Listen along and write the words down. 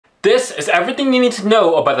This is everything you need to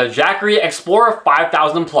know about the Jackery Explorer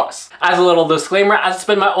 5000 Plus. As a little disclaimer, I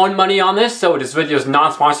spend my own money on this, so this video is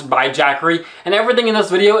not sponsored by Jackery, and everything in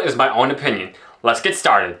this video is my own opinion. Let's get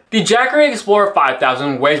started. The Jackery Explorer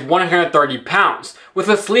 5000 weighs 130 pounds with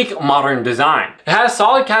a sleek, modern design. It has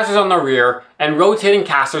solid casters on the rear and rotating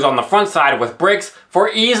casters on the front side with brakes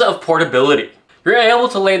for ease of portability. You're able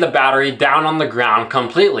to lay the battery down on the ground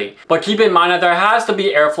completely, but keep in mind that there has to be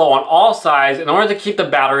airflow on all sides in order to keep the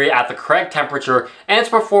battery at the correct temperature and its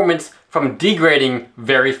performance from degrading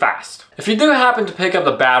very fast. If you do happen to pick up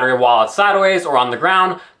the battery while it's sideways or on the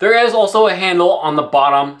ground, there is also a handle on the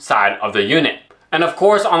bottom side of the unit. And of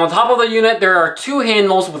course, on the top of the unit, there are two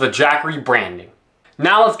handles with the Jackery branding.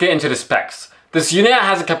 Now let's get into the specs. This unit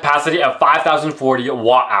has a capacity of 5,040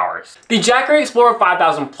 watt-hours. The Jackery Explorer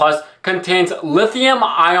 5000 Plus contains lithium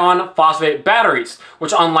iron phosphate batteries,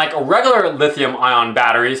 which unlike regular lithium ion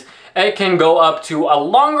batteries, it can go up to a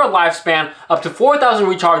longer lifespan, up to 4,000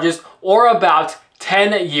 recharges, or about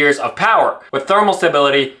 10 years of power, with thermal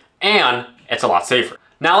stability, and it's a lot safer.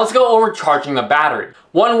 Now let's go over charging the battery.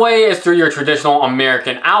 One way is through your traditional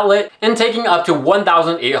American outlet and taking up to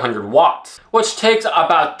 1,800 watts, which takes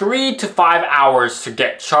about 3 to 5 hours to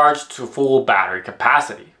get charged to full battery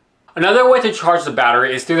capacity. Another way to charge the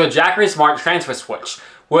battery is through the Jackery Smart Transfer Switch,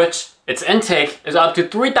 which its intake is up to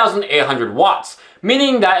 3,800 watts,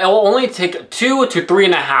 meaning that it will only take 2 to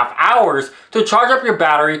 3.5 hours to charge up your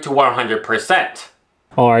battery to 100%.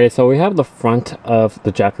 Alright, so we have the front of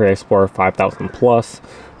the Jackery Explorer 5000 Plus.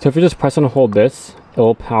 So if you just press and hold this, it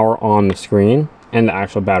will power on the screen and the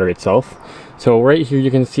actual battery itself. So right here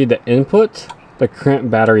you can see the input, the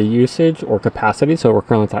current battery usage or capacity. So we're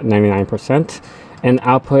currently at 99%. And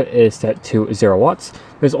output is set to 0 watts.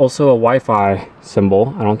 There's also a Wi-Fi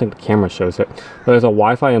symbol. I don't think the camera shows it. But there's a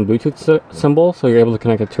Wi-Fi and Bluetooth symbol. So you're able to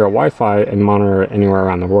connect it to your Wi-Fi and monitor it anywhere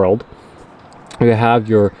around the world. You have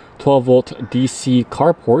your 12 volt DC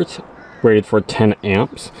car port rated for 10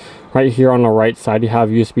 amps. Right here on the right side you have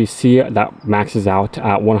USB-C that maxes out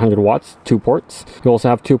at 100 watts, 2 ports. You also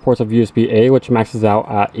have 2 ports of USB-A which maxes out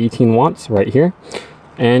at 18 watts right here.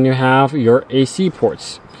 And you have your AC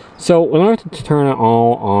ports. So in order to turn it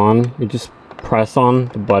all on, you just press on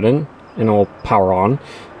the button and it will power on.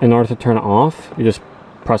 In order to turn it off, you just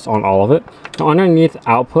press on all of it. Now underneath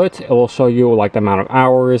output, it will show you like the amount of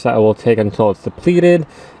hours that it will take until it's depleted,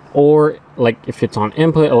 or like if it's on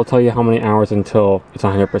input, it will tell you how many hours until it's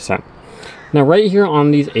 100%. Now right here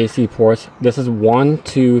on these AC ports, this is 1,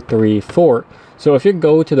 2, 3, 4. So if you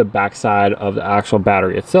go to the back side of the actual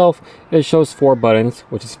battery itself, it shows 4 buttons,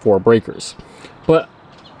 which is 4 breakers. But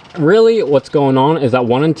really what's going on is that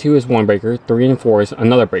 1 and 2 is one breaker, 3 and 4 is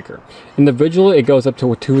another breaker. Individually it goes up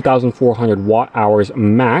to 2,400 watt hours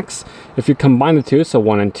max. If you combine the two, so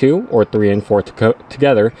 1 and 2 or 3 and 4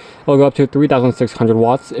 together, it'll go up to 3,600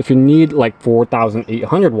 watts. If you need like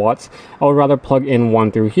 4,800 watts, I would rather plug in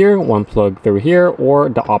one through here, one plug through here, or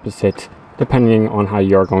the opposite depending on how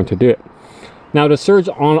you are going to do it. Now the surge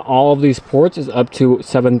on all of these ports is up to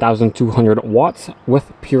 7,200 watts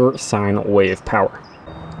with pure sine wave power.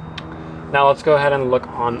 Now let's go ahead and look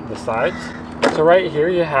on the sides. So right here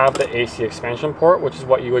you have the AC expansion port, which is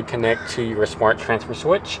what you would connect to your smart transfer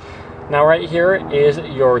switch. Now right here is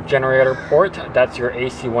your generator port. That's your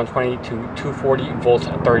AC 120 to 240 volts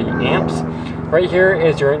 30 amps. Right here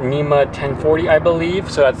is your NEMA 1040, I believe.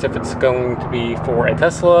 So that's if it's going to be for a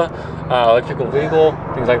Tesla, electrical vehicle,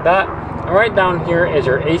 things like that. And right down here is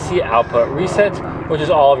your AC output reset, which is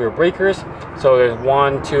all of your breakers. So there's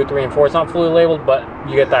 1, 2, 3, and 4. It's not fully labeled, but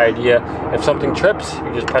you get the idea. If something trips,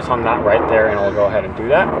 you just press on that right there and it'll go ahead and do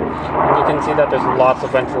that. And you can see that there's lots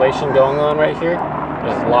of ventilation going on right here.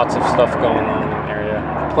 There's lots of stuff going on in the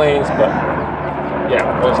area. Planes, but yeah,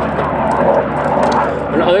 we'll just keep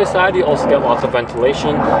going. On the other side, you also get lots of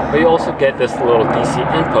ventilation, but you also get this little DC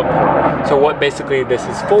input port. So what basically this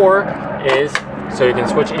is for is so you can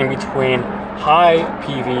switch in between high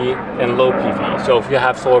PV and low PV. So if you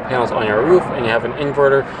have solar panels on your roof and you have an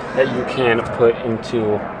inverter that you can put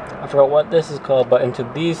into, I forgot what this is called, but into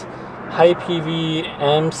these high PV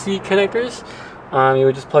MC connectors, you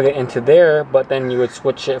would just plug it into there, but then you would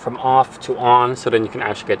switch it from off to on, so then you can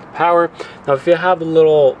actually get the power. Now if you have the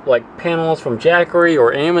little like panels from Jackery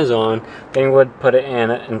or Amazon, then you would put it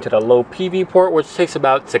into the low PV port, which takes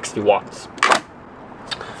about 60 watts.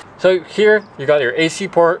 So here you got your AC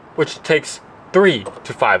port, which takes 3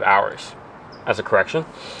 to 5 hours as a correction.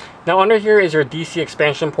 Now under here is your DC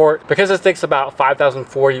expansion port. Because this takes about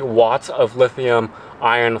 5,040 watts of lithium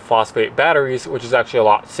iron phosphate batteries, which is actually a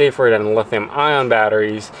lot safer than lithium ion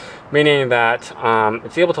batteries, meaning that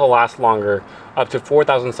it's able to last longer, up to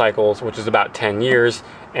 4,000 cycles, which is about 10 years,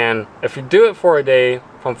 And if you do it for a day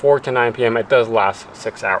from 4 to 9 p.m., it does last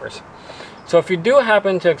 6 hours. So if you do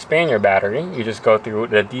happen to expand your battery, you just go through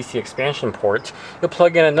the DC expansion port, you'll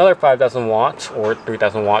plug in another 5,000 watts or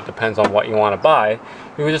 3,000 watt, depends on what you want to buy.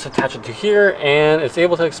 You would just attach it to here and it's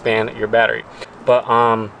able to expand your battery. But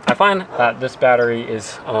I find that this battery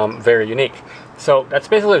is very unique. So that's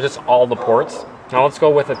basically just all the ports. Now let's go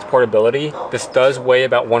with its portability. This does weigh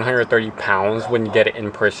about 130 pounds when you get it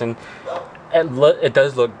in person. It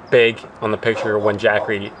does look big on the picture when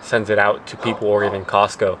Jackery sends it out to people or even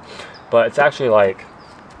Costco. But it's actually like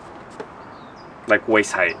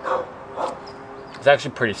waist height. It's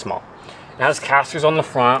actually pretty small. It has casters on the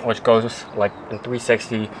front, which goes like in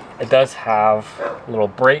 360. It does have little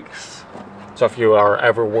brakes. So if you are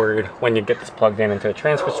ever worried when you get this plugged in into a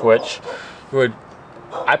transfer switch,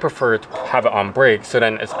 I prefer to have it on brakes, so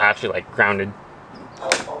then it's actually like grounded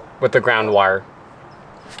with the ground wire.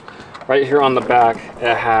 Right here on the back,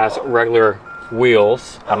 it has regular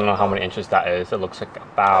wheels. I don't know how many inches that is. It looks like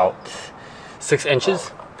about 6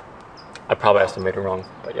 inches. I probably estimated wrong,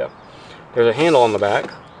 but yeah. There's a handle on the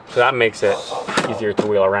back, so that makes it easier to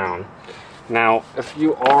wheel around. Now, if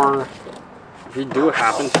you do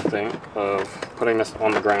happen to think of putting this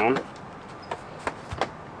on the ground,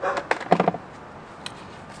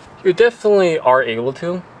 you definitely are able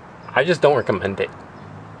to. I just don't recommend it.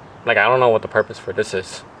 Like, I don't know what the purpose for this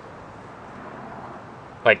is.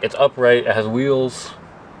 Like, it's upright, it has wheels.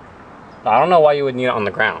 I don't know why you would need it on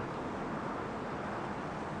the ground.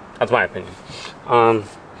 That's my opinion.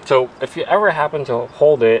 So if you ever happen to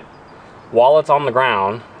hold it while it's on the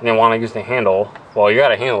ground and you want to use the handle, well, you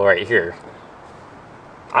got a handle right here.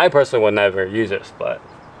 I personally would never use this, but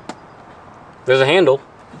there's a handle.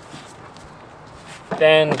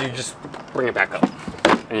 Then you just bring it back up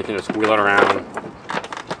and you can just wheel it around.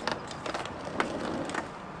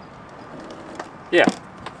 Yeah.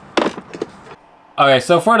 Okay,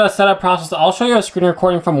 so for the setup process, I'll show you a screen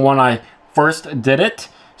recording from when I first did it.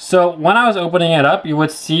 So when I was opening it up, you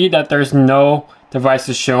would see that there's no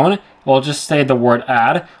devices shown. It will just say the word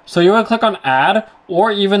add. So you would click on add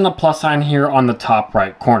or even the plus sign here on the top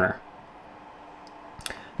right corner.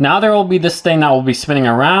 Now there will be this thing that will be spinning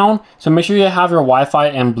around. So make sure you have your Wi-Fi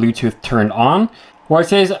and Bluetooth turned on. Where it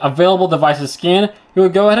says available devices scan, you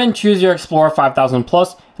would go ahead and choose your Explorer 5000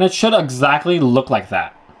 Plus and it should exactly look like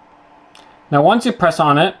that. Now once you press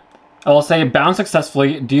on it, it will say bound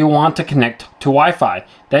successfully, do you want to connect to Wi-Fi?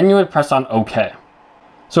 Then you would press on OK.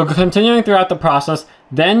 So continuing throughout the process,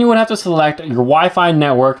 then you would have to select your Wi-Fi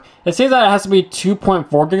network. It says that it has to be 2.4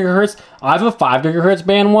 gigahertz. I have a 5 gigahertz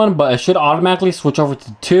band one, but it should automatically switch over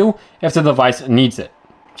to 2 if the device needs it.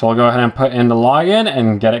 So I'll go ahead and put in the login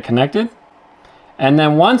and get it connected. And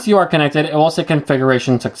then once you are connected, it will say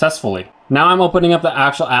configuration successfully. Now I'm opening up the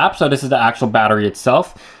actual app, so this is the actual battery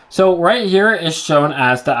itself. So right here is shown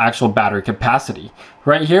as the actual battery capacity.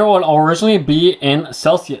 Right here will originally be in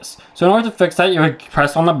Celsius. So in order to fix that, you would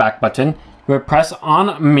press on the back button, you would press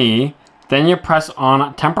on me, then you press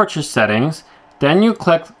on temperature settings, then you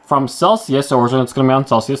click from Celsius, so originally it's going to be on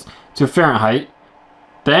Celsius, to Fahrenheit,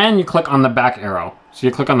 then you click on the back arrow. So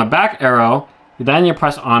you click on the back arrow, then you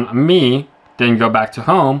press on me, then you go back to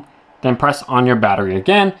home, then press on your battery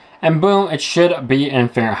again, and boom, it should be in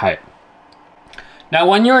Fahrenheit. Now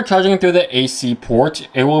when you are charging through the AC port,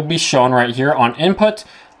 it will be shown right here on input,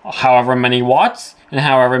 however many watts and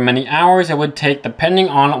however many hours it would take depending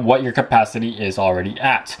on what your capacity is already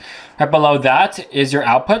at. Right below that is your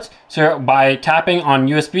output. So by tapping on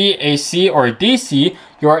USB, AC, or DC,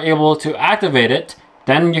 you are able to activate it.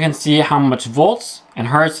 Then you can see how much volts and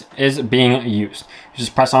hertz is being used. You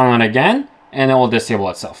just press on it again and it will disable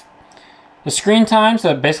itself. The screen time,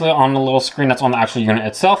 so basically on the little screen that's on the actual unit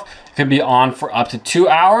itself, it could be on for up to 2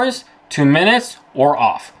 hours, 2 minutes, or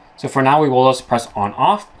off. So for now, we will just press on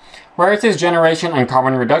off. Where it says generation and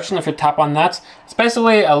carbon reduction, if you tap on that, it's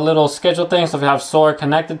basically a little schedule thing. So if you have solar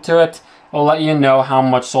connected to it, it will let you know how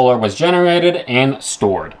much solar was generated and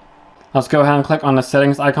stored. Let's go ahead and click on the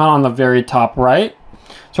settings icon on the very top right.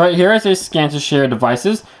 So right here it says scan to share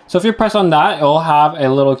devices. So if you press on that, it will have a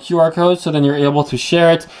little QR code, so then you're able to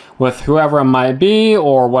share it with whoever it might be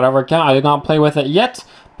or whatever account. I did not play with it yet,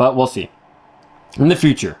 but we'll see in the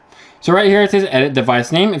future. So right here it says edit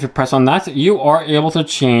device name. If you press on that, you are able to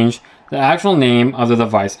change the actual name of the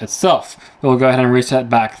device itself. We'll go ahead and reset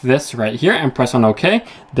back this right here and press on OK.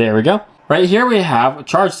 There we go. Right here we have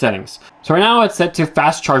charge settings. So right now it's set to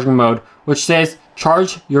fast charging mode, which says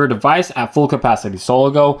charge your device at full capacity. So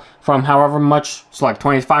it'll go from however much, so like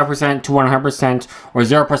 25% to 100% or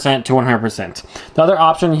 0% to 100%. The other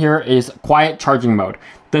option here is quiet charging mode.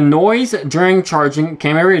 The noise during charging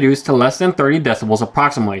can be reduced to less than 30 decibels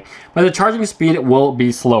approximately, but the charging speed will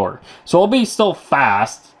be slower. So it'll be still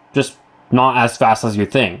fast, just not as fast as you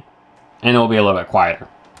think, and it'll be a little bit quieter.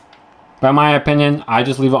 But in my opinion, I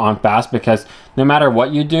just leave it on fast because no matter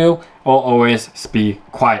what you do, it'll always be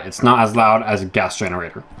quiet. It's not as loud as a gas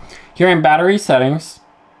generator. Here in battery settings,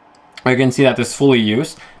 you can see that this fully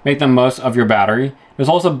used. Make the most of your battery. There's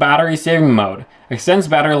also battery saving mode. Extends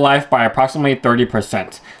battery life by approximately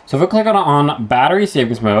 30%. So if we click on battery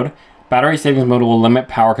savings mode will limit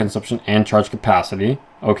power consumption and charge capacity.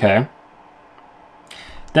 Okay.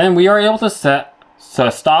 Then we are able to set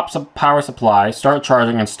stop power supply, start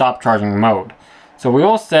charging, and stop charging mode. So we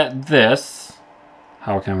will set this.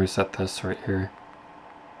 How can we set this right here?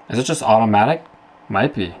 Is it just automatic?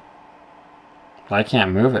 Might be. But I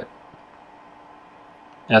can't move it.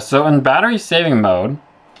 Yeah, so in battery saving mode,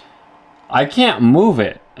 I can't move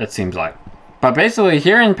it, it seems like. But basically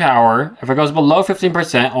here in power, if it goes below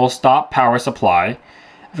 15%, it will stop power supply.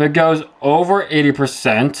 If it goes over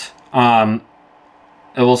 80%,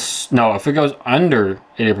 if it goes under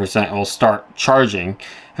 80%, it will start charging.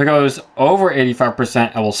 If it goes over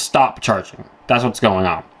 85%, it will stop charging. That's what's going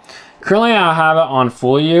on. Currently I have it on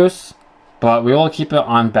full use, but we will keep it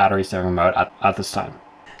on battery saving mode at this time.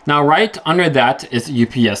 Now right under that is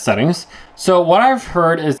UPS settings. So what I've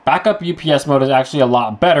heard is backup UPS mode is actually a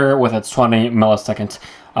lot better with its 20 millisecond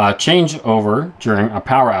changeover during a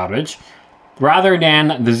power outage, rather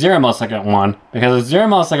than the 0 millisecond one, because the 0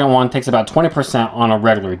 millisecond one takes about 20% on a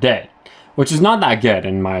regular day, which is not that good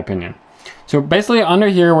in my opinion. So basically under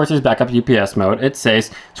here where it says backup UPS mode, it says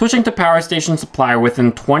switching to power station supply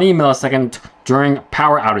within 20 milliseconds during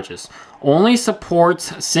power outages. Only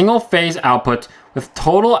supports single phase output with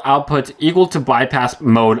total output equal to bypass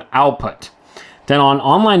mode output. Then on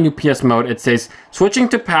online UPS mode, it says switching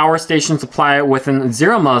to power station supply within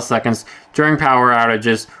 0 milliseconds during power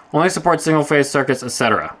outages, only supports single phase circuits,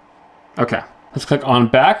 etc. Okay, let's click on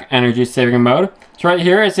back, energy saving mode. So right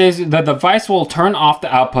here it says the device will turn off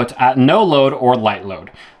the output at no load or light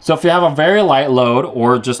load. So if you have a very light load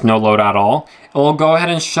or just no load at all, it will go ahead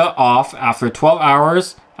and shut off after 12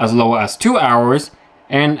 hours, as low as 2 hours,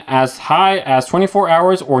 and as high as 24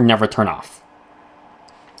 hours or never turn off.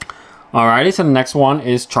 Alrighty, so the next one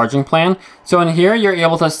is charging plan. So in here, you're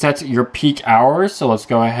able to set your peak hours. So let's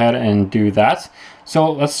go ahead and do that.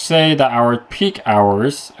 So let's say that our peak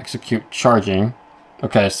hours execute charging.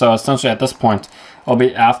 Okay, so essentially at this point, it'll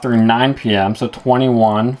be after 9 p.m. So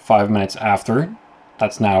 5 minutes after,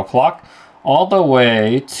 that's 9 o'clock, all the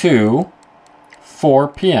way to 4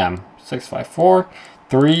 p.m. 654.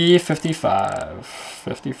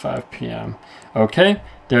 55 p.m. Okay,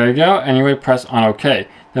 there you go. Anyway, press on OK.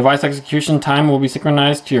 Device execution time will be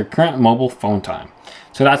synchronized to your current mobile phone time.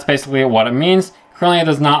 So that's basically what it means. Currently, it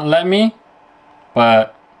does not let me,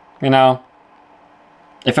 but you know,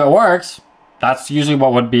 if it works, that's usually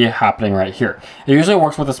what would be happening right here. It usually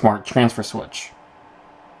works with a smart transfer switch.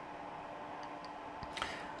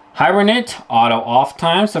 Hibernate auto off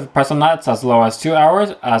time. So if you press on that, it's as low as 2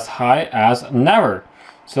 hours, as high as never.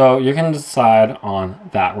 So you can decide on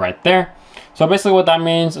that right there. So basically what that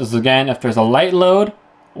means is, again, if there's a light load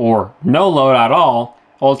or no load at all,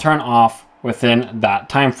 it will turn off within that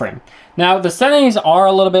time frame. Now the settings are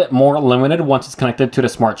a little bit more limited once it's connected to the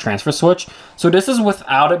smart transfer switch. So this is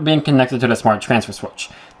without it being connected to the smart transfer switch.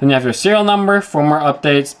 Then you have your serial number, firmware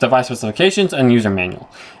updates, device specifications, and user manual.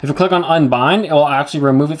 If you click on unbind, it will actually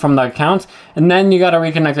remove it from the account, and then you got to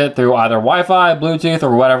reconnect it through either Wi-Fi, Bluetooth,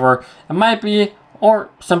 or whatever it might be, or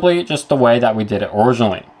simply just the way that we did it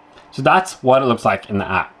originally. So that's what it looks like in the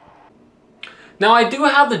app. Now I do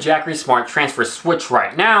have the Jackery Smart Transfer switch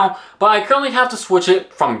right now, but I currently have to switch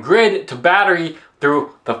it from grid to battery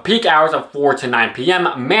through the peak hours of 4 to 9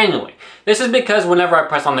 p.m. manually. This is because whenever I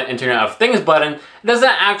press on the Internet of Things button, it doesn't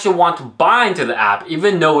actually want to bind to the app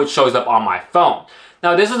even though it shows up on my phone.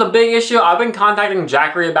 Now this is a big issue. I've been contacting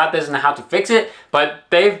Jackery about this and how to fix it, but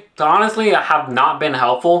they honestly have not been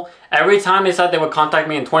helpful. Every time they said they would contact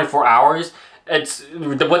me in 24 hours,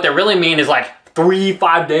 what they really mean is like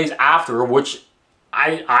 3-5 days after, which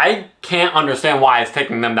I can't understand why it's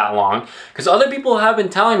taking them that long, because other people have been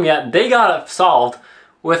telling me that they got it solved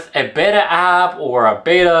with a beta app or a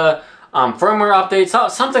beta firmware update,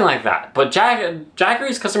 something like that. But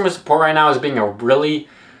Jackery's customer support right now is being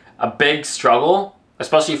a big struggle,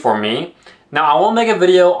 especially for me. Now I will make a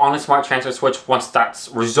video on a smart transfer switch once that's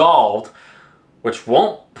resolved, which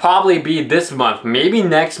won't probably be this month, maybe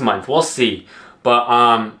next month, we'll see.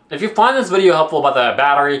 But if you find this video helpful about the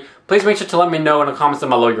battery, please make sure to let me know in the comments down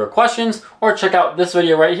below your questions, or check out this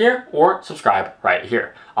video right here, or subscribe right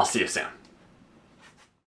here. I'll see you soon.